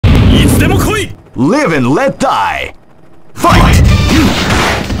Live and let die. Fight!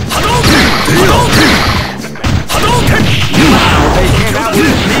 Hadouken! Hadouken! Wow, they came out with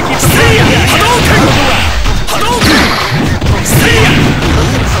a sneaky surprise. Hadouken! Hadouken!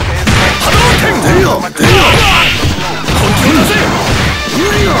 Hadouken!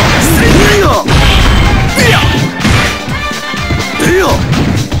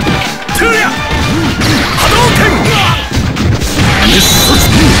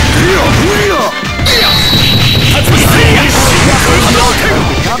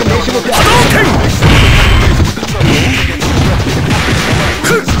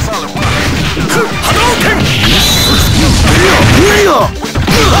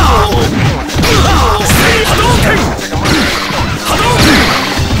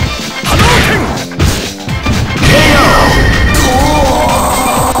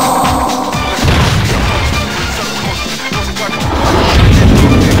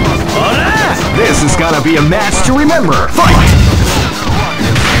 This is gonna be a match to remember. Fight!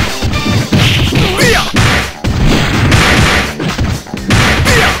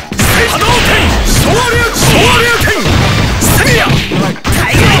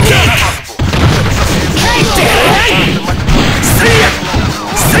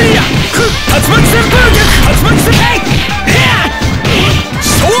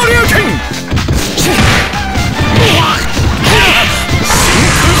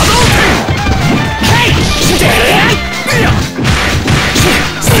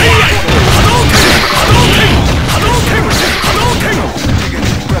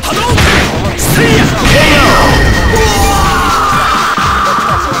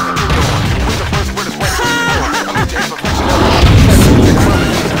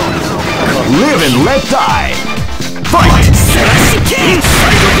 Live and let die. Fight!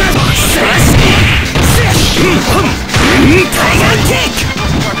 Tiger kick!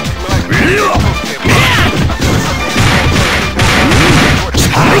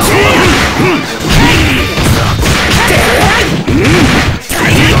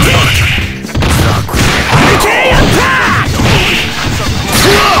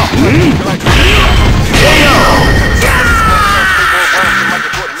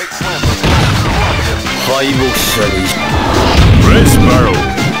 Press barrel.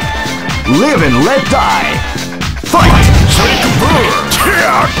 Live and let die. Fight!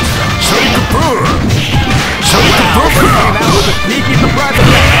 Came out with a sneaky surprise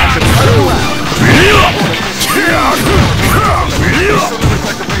attack to turn around.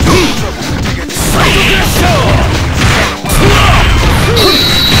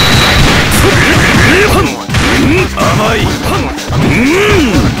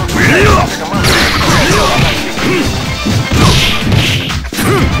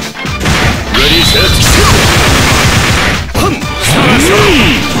 Ready, set,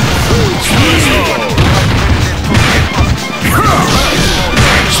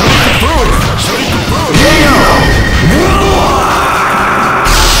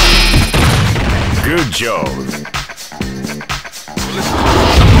 good job.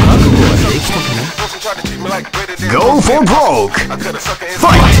 Go for broke.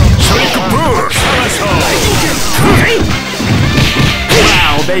 Fight!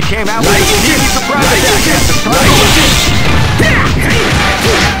 Wow, they came out with a sneaky surprise attack. Ready, set,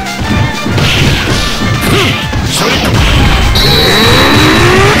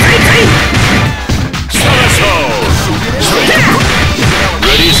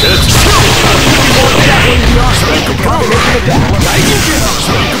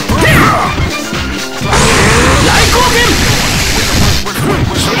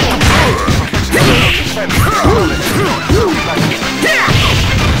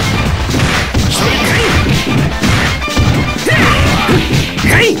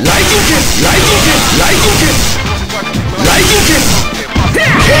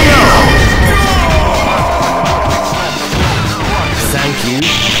 thank you.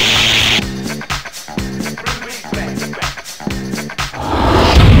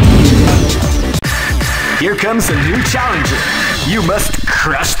 Here comes a new challenger. You must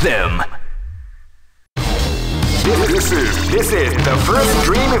crush them. This is the first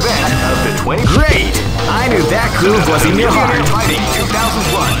dream event of the 20. Great! I knew that groove was in your heart. Fighting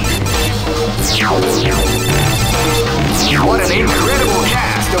 2001. What an incredible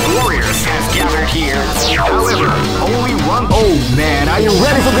cast of warriors has gathered here. However, only one. Oh man, are you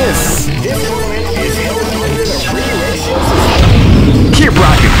ready for this? This tournament is held under the 3-ratio system. Keep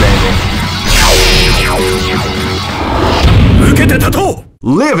rocking, baby.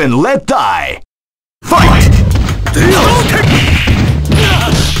 Live and let die. Fight! They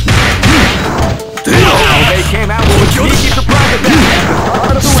came out with a sneaky surprise attack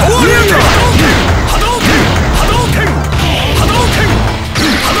at the start of the round.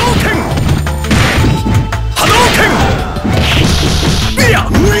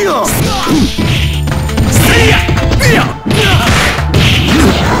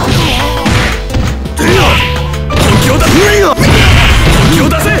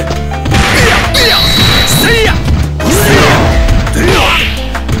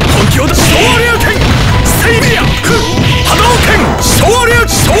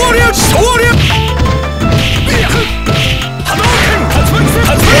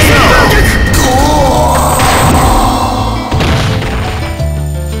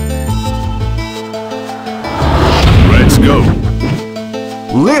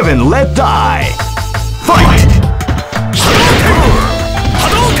 Live and let die. Fight!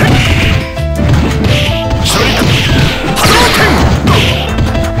 Hadouken!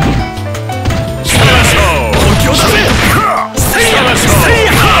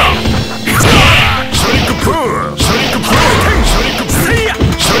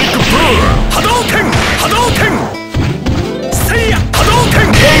 Hadouken!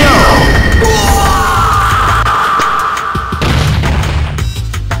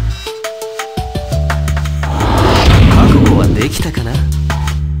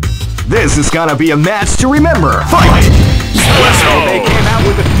 This is gonna be a match to remember. Fight! Well, they came out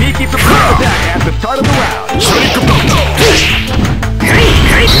with a sneaky surprise attack at the start of the round.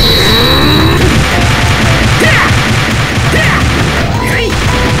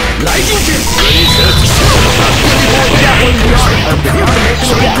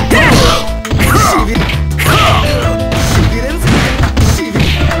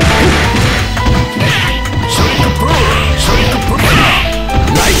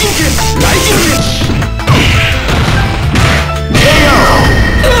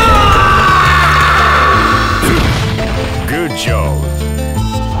 Good job.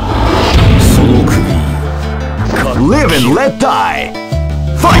 Live and let die.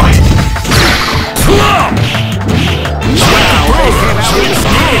 Fight! Wow, they came out with a sneaky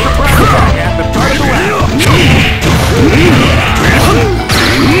surprise attack at the start of the round.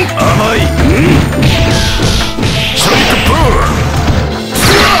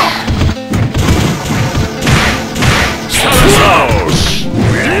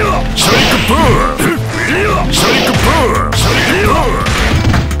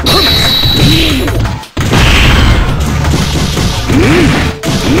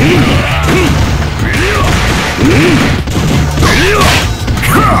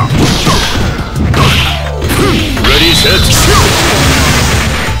 Ready, set, shoot!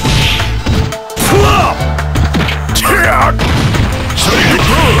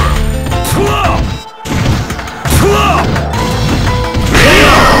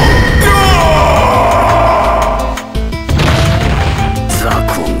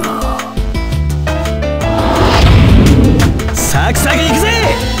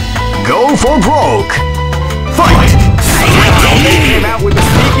 Go for broke! Fight! Wow, they came out with a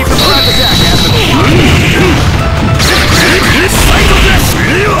sneaky surprise attack at the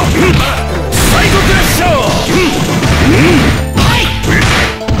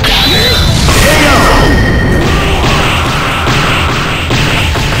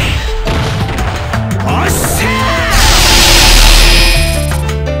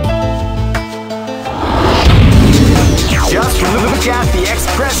Just look at the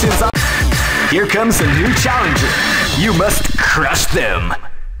expressions on. Here comes a new challenger. You must crush them.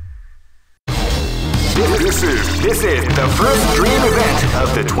 This is the first dream event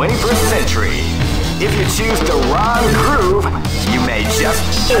of the 21st century. If you choose the wrong groove, you may just...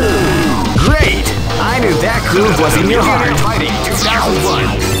 Great! I knew that groove was in your heart. Fighting 2001.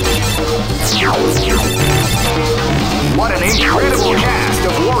 What an incredible cast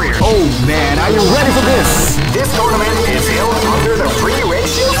of warriors. Oh man, are you ready for this? This tournament is held under the free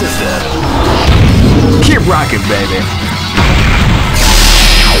ratio system. Keep rocking, baby.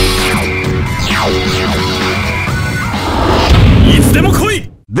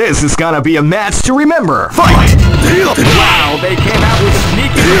 This is gonna be a match to remember. Fight! Wow, they came out with a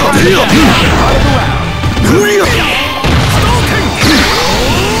sneaky surprise attack at the start of the round.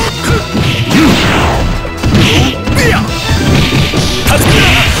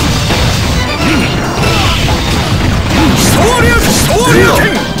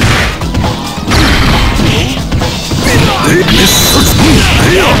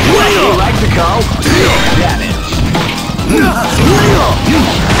 What you like to call damage.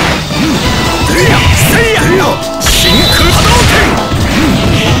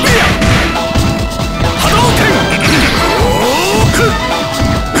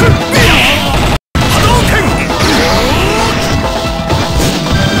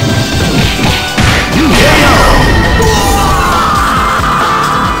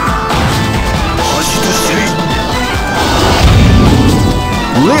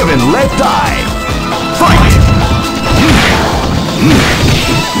 Live and let die. Fight!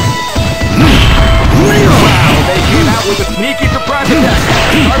 Wow, they came out with a sneaky surprise attack at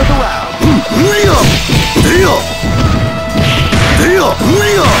the start of the round.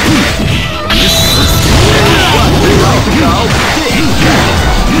 What we like to call big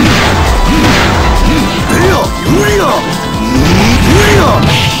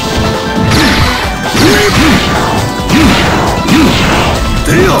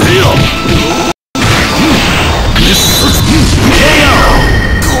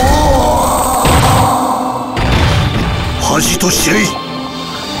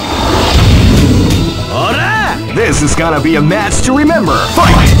This is gonna be a match to remember.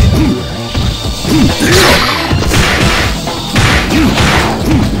 Fight!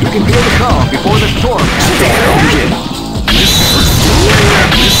 You can feel the calm before the storm has to begin.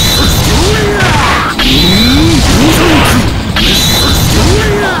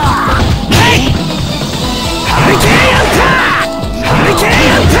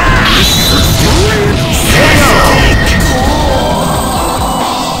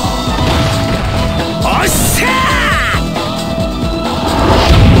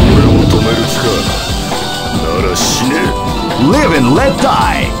 Live and let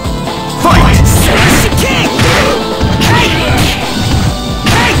die. Fight!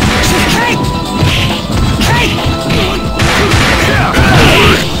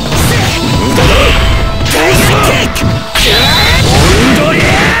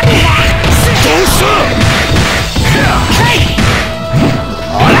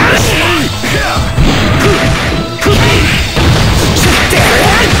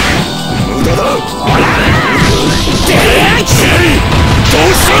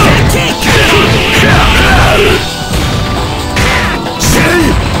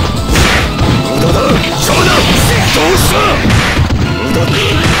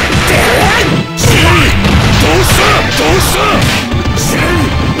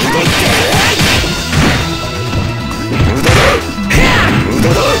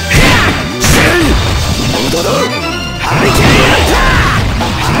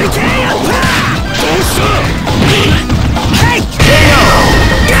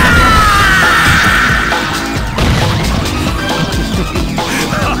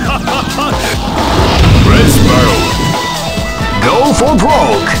 Go for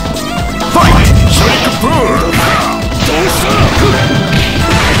broke! Fight!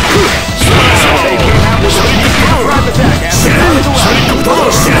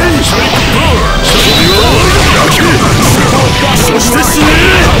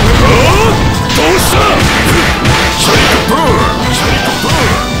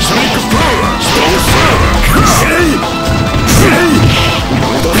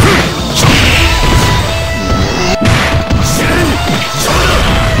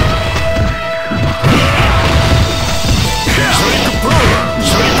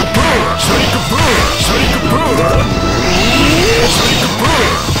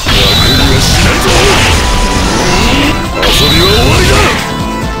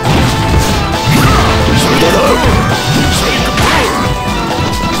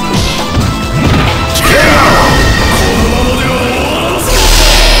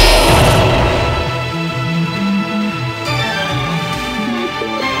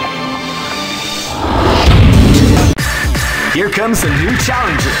 Here comes a new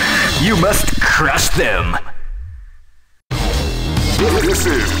challenger. You must crush them.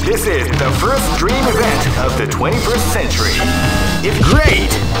 This is the first dream event of the 21st century. If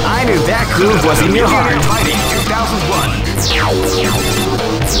great, I knew that groove was in your heart. Fighting 2001.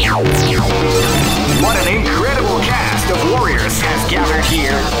 What an incredible cast of warriors has gathered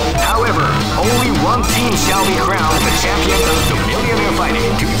here. However, only one team shall be crowned the champion of the Millennium Fighting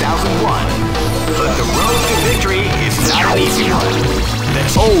 2001. But the road to victory is not an easy one.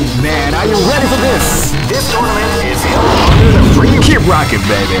 Oh man, are you ready for this? This tournament is held under the free... Keep rocking,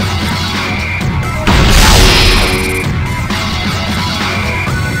 baby.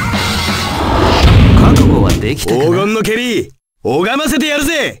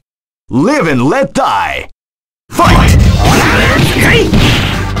 Live and let die. Fight!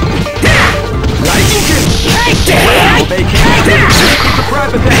 They can't keep the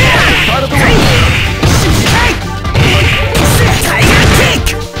pride with that part of the way.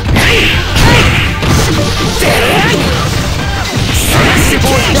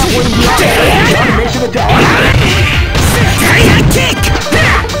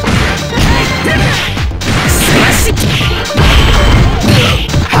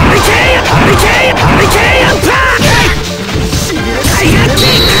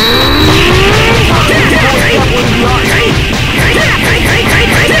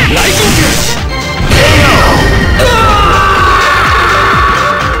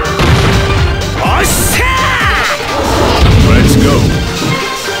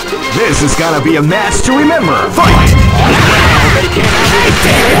 This is gonna be a match to remember. Fight! They can't have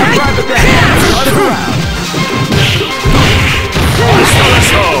it.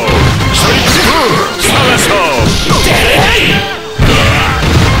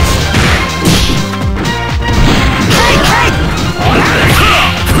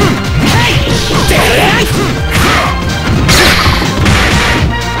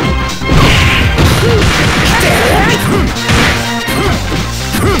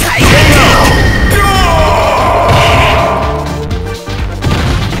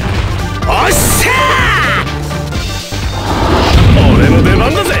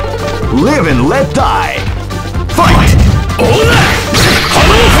 and let die. Fight! They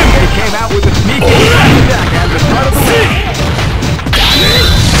came out with a sneaky attack at the start of the round.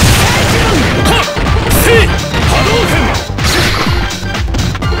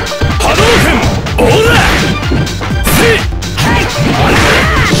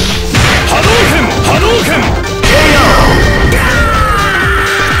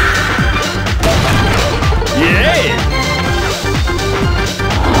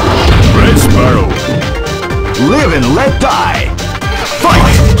 Live and let die.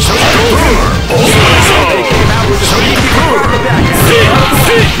 Fight! They came out with a sneaky attack.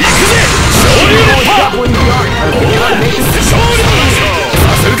 Ready, set,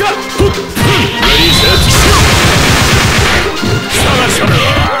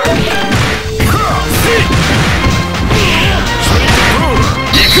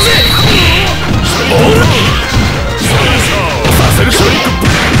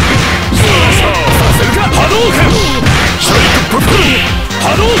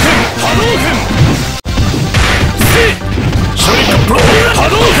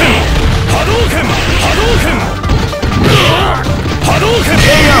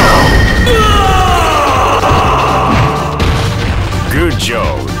 good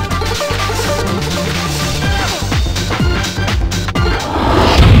job.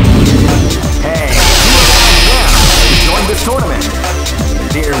 Hey, join this tournament.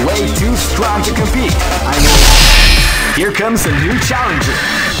 They're way too strong to compete. I mean, here comes a new challenger.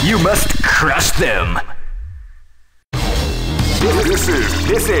 You must crush them. This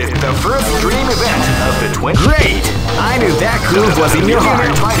is the first dream event of the 20. Great! I knew that groove was in your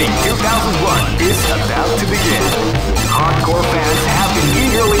heart. Fighting 2001 is about to begin. Hardcore fans have been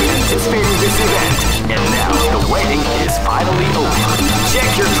eagerly anticipating this event, and now the waiting is finally over. Check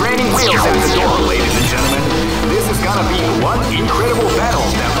your training wheels at the door, ladies and gentlemen. This is gonna be one incredible battle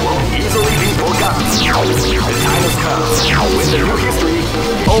that won't easily be forgotten. The time has come with the new history.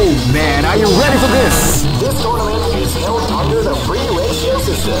 Oh man, are you ready for this? This tournament is held under the free ratio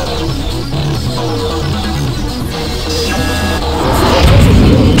system.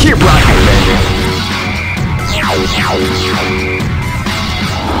 Keep rocking, baby.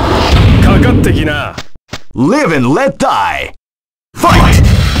 かかってきな。 Live and let die. Fight!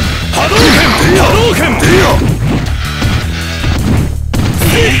 波動拳波動拳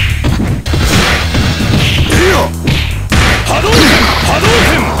波動拳波動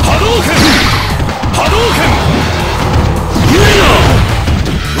拳波動拳波動拳無理だ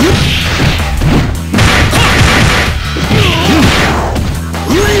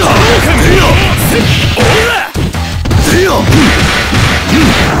無理だ波動拳おら波動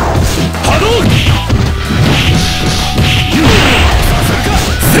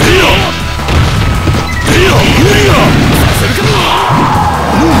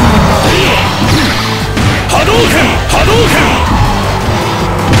波動拳波動拳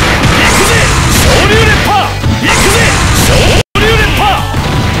行くぜ昇竜連覇行くぜ昇竜連覇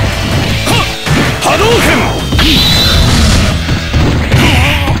波動拳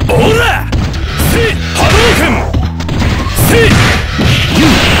おらせ波動拳せ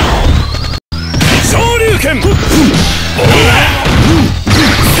昇竜拳おら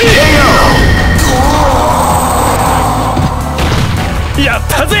せやっ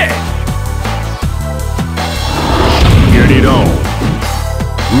たぜGet it on.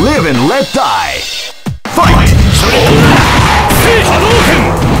 Live and let die. Fight! Hadouken!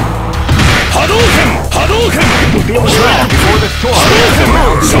 Hadouken! Hadouken! Feel trapped before the storm.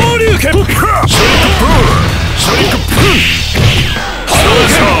 Shoryuken! Shoryuken!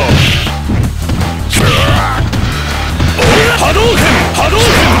 Hadouken! Hadouken!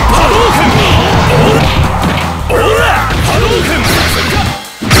 Hadouken! Hadouken! Ora! Hadouken!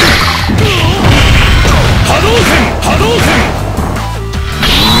 Hadouken! Hadouken!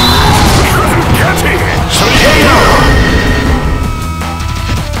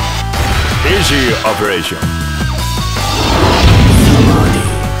 Easy operation.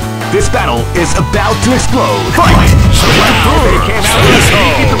 This battle is about to explode. Fight! Wow, they came out with a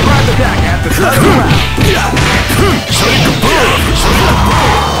sneaky surprise attack at the start of the round.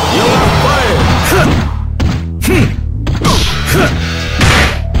 You're on fire!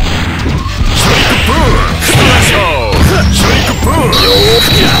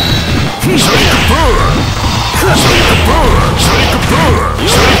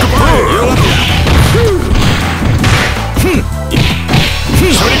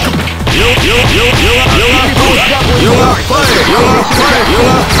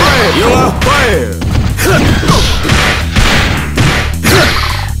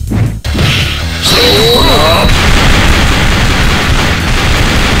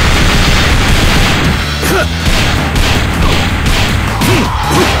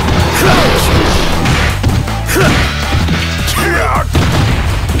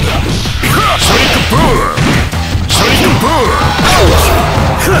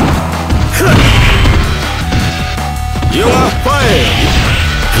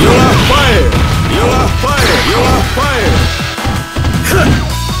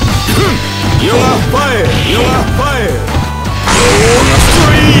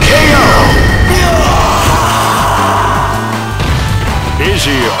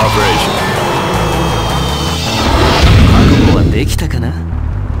 Easy operation. 覚悟はできたかな？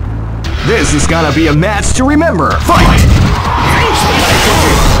 This is gonna be a match to remember. Fight!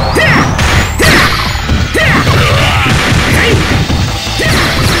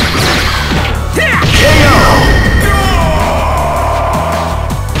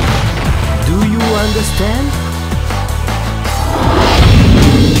 Do you understand?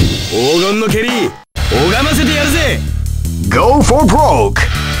 黄金の蹴り拝ませてやるぜ。 Go for broke!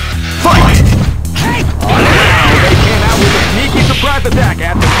 Fight! Wow, they came out with a sneaky surprise attack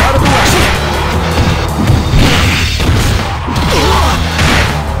at the start of the round.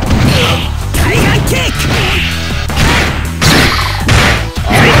 Tiger kick!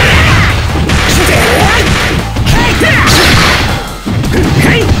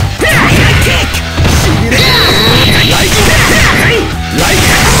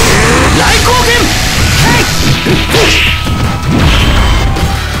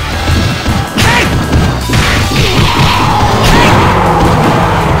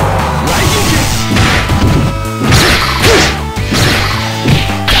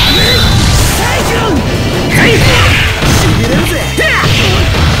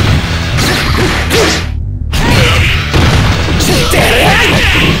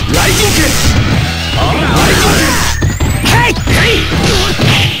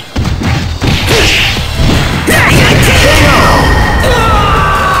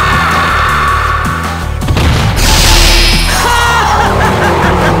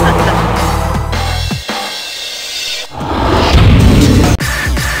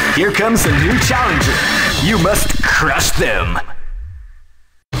 Here comes a new challenger. You must crush them.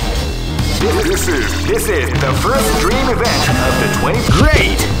 This is the first dream event of the 20th.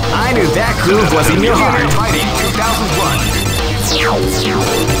 Great! I knew that groove was in your heart. Fighting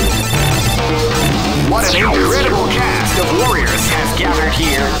 2001. What an incredible cast of warriors has gathered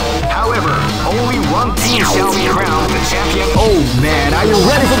here. However, only one team shall be crowned the champion. Oh man, are you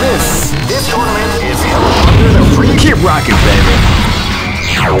ready for this? This tournament is held under the free. Keep rocking, baby.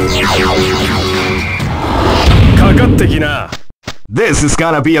 かかってきな。 This is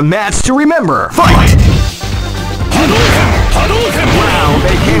gonna be a match to remember. Fight! Wow,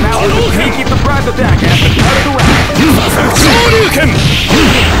 they came out with a sneaky surprise attack at the start of the round.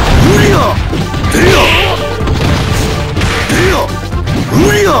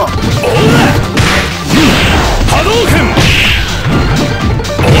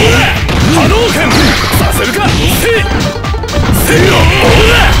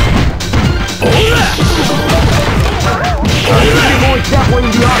 More example in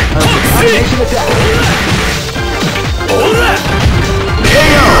the art of the combination attack.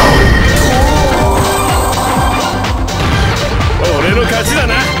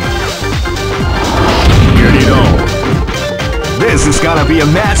 Get it on. This is gonna be a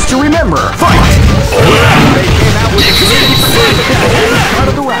match to remember. Fight! They came out with a sneaky surprise attack at the start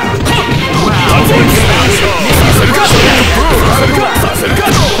of the round. Wow, they came out with a sneaky surprise attack at the start of the round.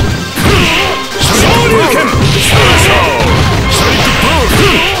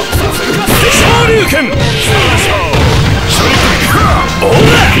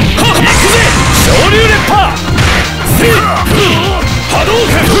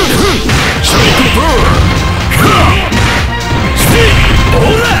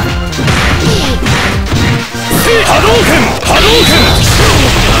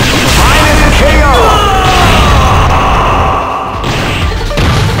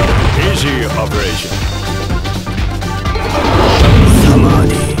 Easy operation.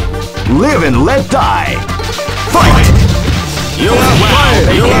 Live and let die. Fight! You are fired.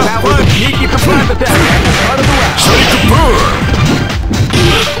 They came out with a sneaky surprise attack at the start of the round.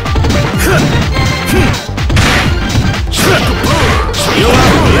 You are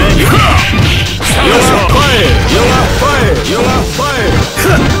fired. You are fired. You are fired. You are fired.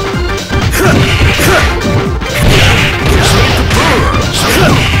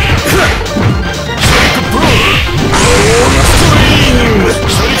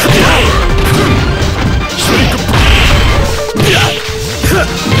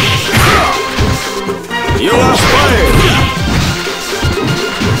 You are fired.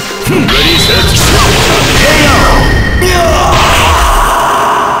 Ready, set,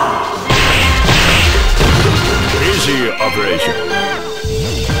 easy operation.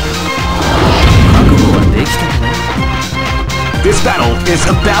 This battle is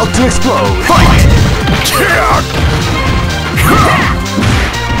about to explode. Fight!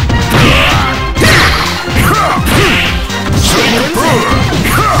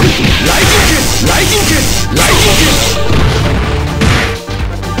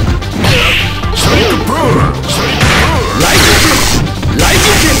 Lightning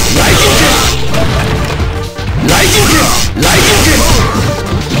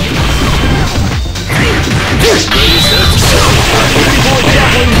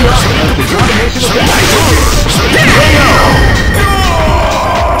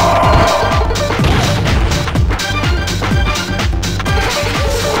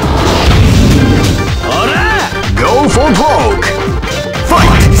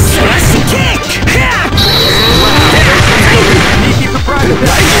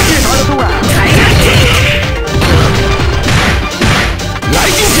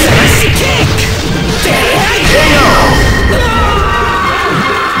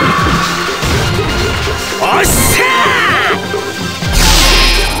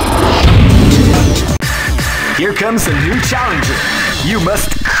comes a new challenger. You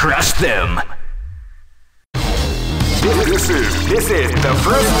must crush them. This is the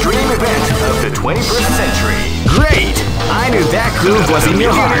first dream event of the 21st century. Great! I knew that groove was in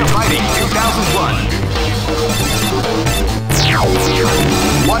your heart. Fighting 2001.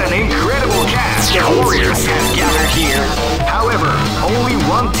 What an incredible cast of warriors has gathered here. However, only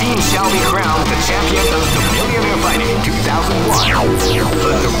one team shall be crowned the champion of the Millennium Fighting 2001.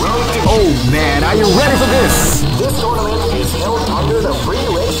 But the road to... Oh man, are you ready for this? This tournament is held under the free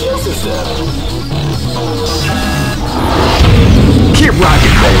ratio system. Keep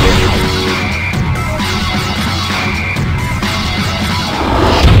rocking, baby.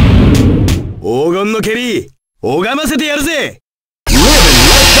 黄金の蹴り拝ませてやるぜ。 Live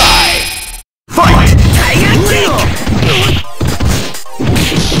and let die. Fight!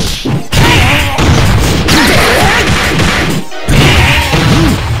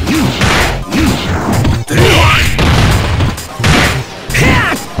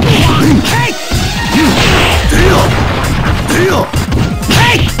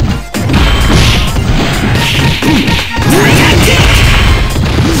 Tiger kick!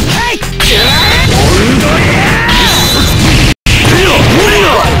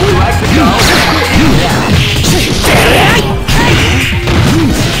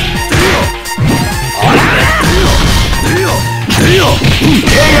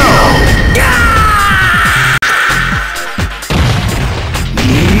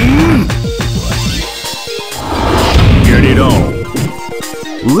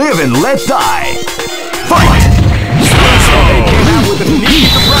 Live and let die. Fight! They came out with a sneaky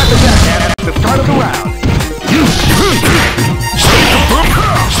surprise attack at the start of the round.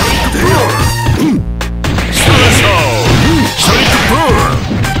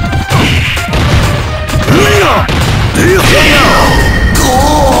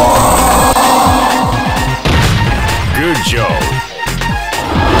 Good job.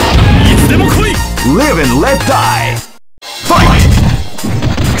 Live and let die. Fight!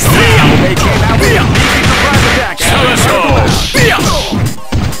 They came out with a sneaky surprise attack at the start of the round.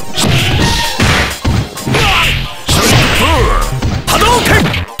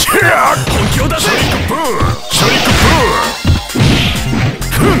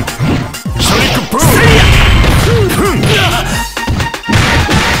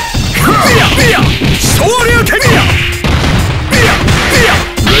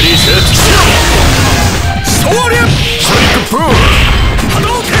 Ready, set,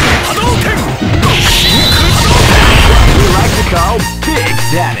 We like to call big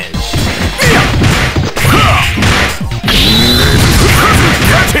damage.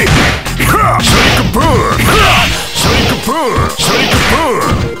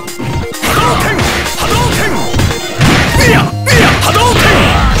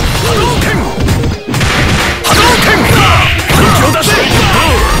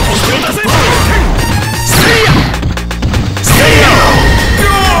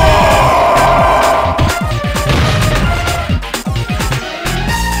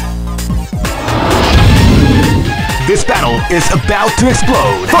 This battle is about to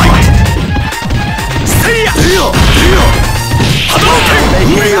explode. Fight! They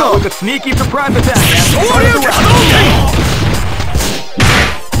came out with a sneaky surprise attack at the start of the round.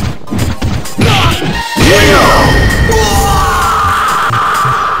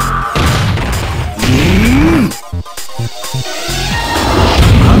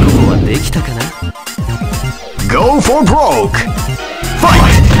 Go for broke.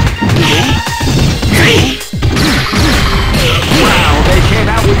 Fight! Wow, they came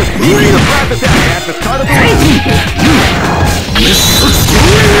out with a sneaky surprise attack at the start of the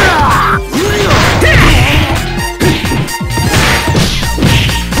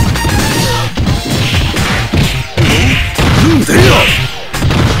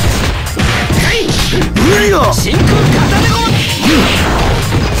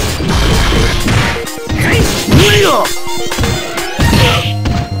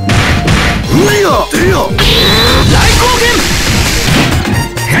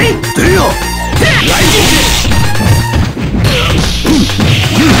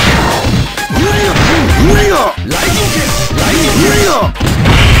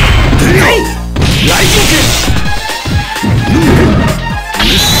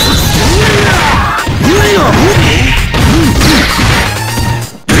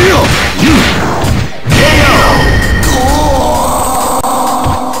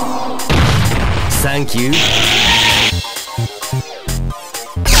Thank you.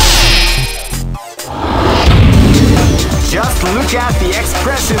 Just look at the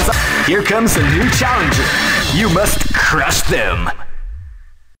expressions. Here comes a new challenger. You must crush them.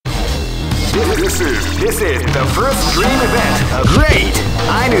 This is the first dream event of Great!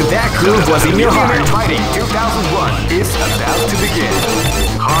 I knew that groove was in your heart. Fighting 2001 is about to begin.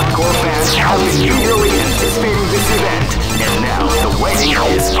 Hardcore fans have been eagerly anticipating this event, and now the waiting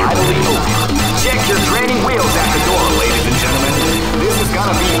is finally over. Check your training wheels at the door, ladies and gentlemen. This is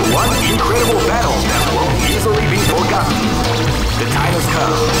gonna be one incredible battle that won't easily be forgotten. The time has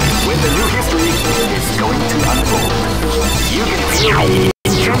come when the new history is going to unfold. You can feel the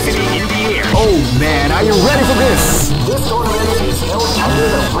intensity in the air. Oh man, are you ready for this? This tournament is held under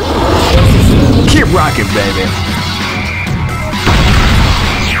the free system. Keep rocking, baby.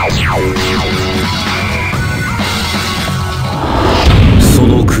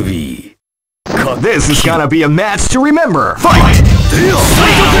 This is gonna be a match to remember. Fight! Deal!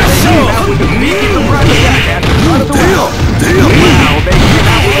 Wow, they came out with a sneaky surprise attack at the front of the round.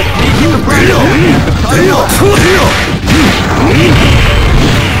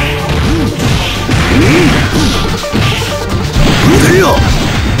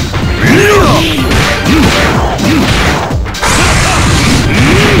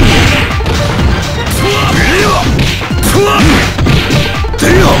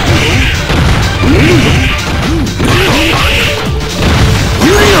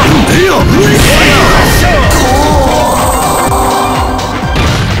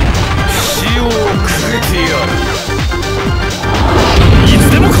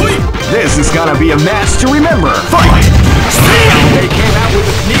 This is gonna be a match to remember. Fight! They came out with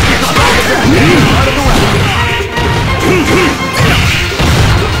a sneaky surprise attack at the front of the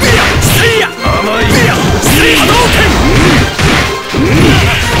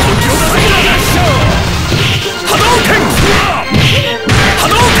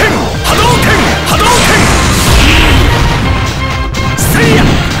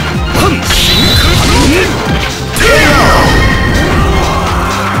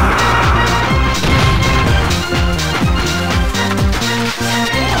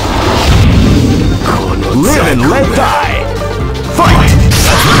Live and let die. Fight!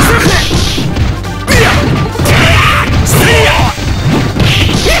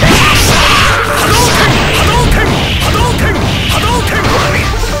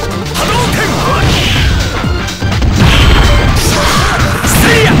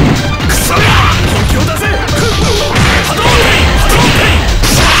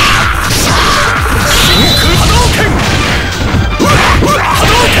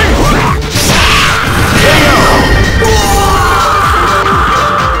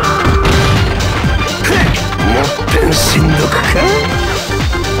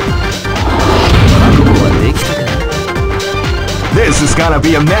 This is gonna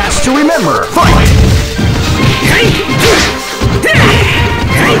be a match to remember. Fight!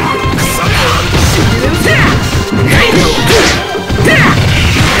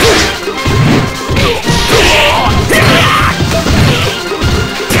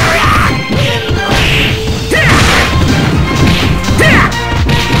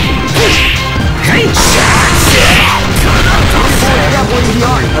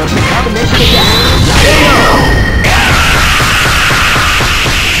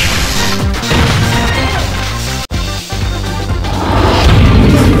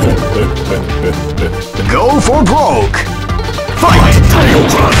 Go for broke! Fight! Tail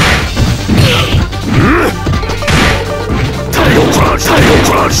Crunch! Tail Crunch! Tail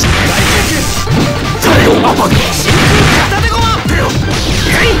Crunch! Tail Uppercut! Tail!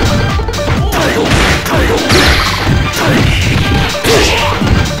 Tail! Tail!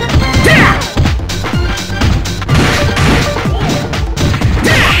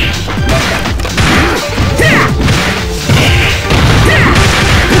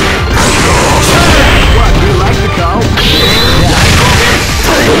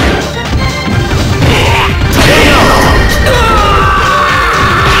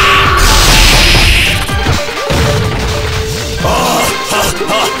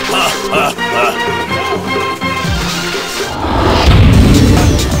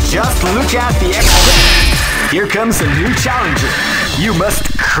 Just look at the extra. Here comes a new challenger. You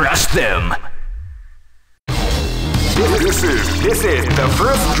must crush them. This is the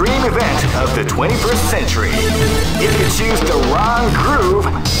first dream event of the 21st century. If you choose the wrong groove,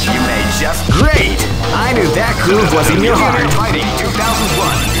 you may just great. I knew that groove was in your heart. Fighting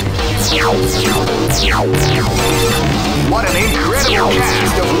 2001. What an incredible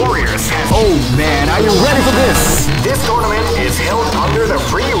cast of warriors. Oh man, are you ready for this? This tournament is held under the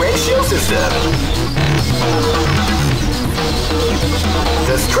free ratio system.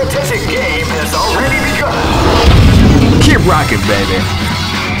 The strategic game has already begun. Keep rocking, baby.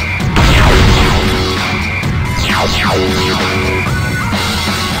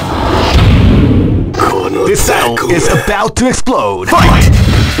 This battle is about to explode. Fight!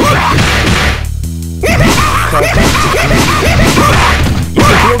 You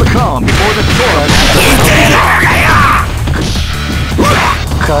can feel the calm before the storm.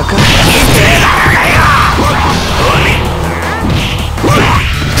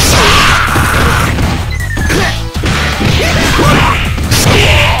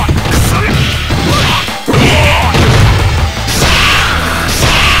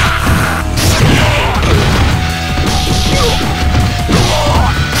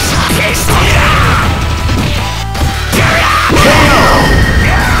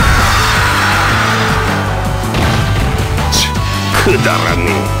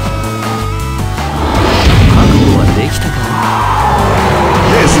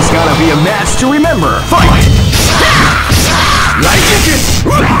 This is gonna be a match to remember. Fight! Light kick!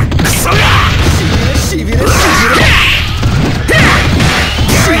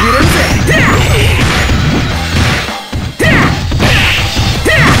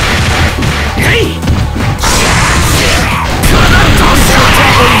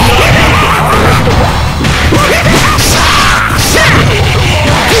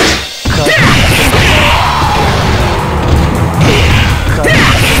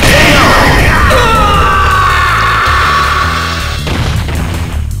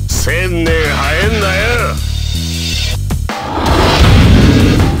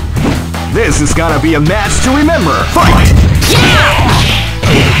 This is gonna be a match to remember. Fight! Yeah!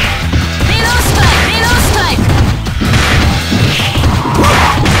 Reload strike! Reload strike!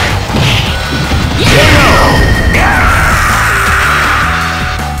 Yeah!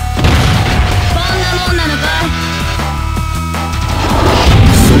 こんなもんなのかい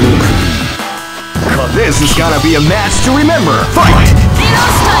This is gonna be a match to remember. Fight!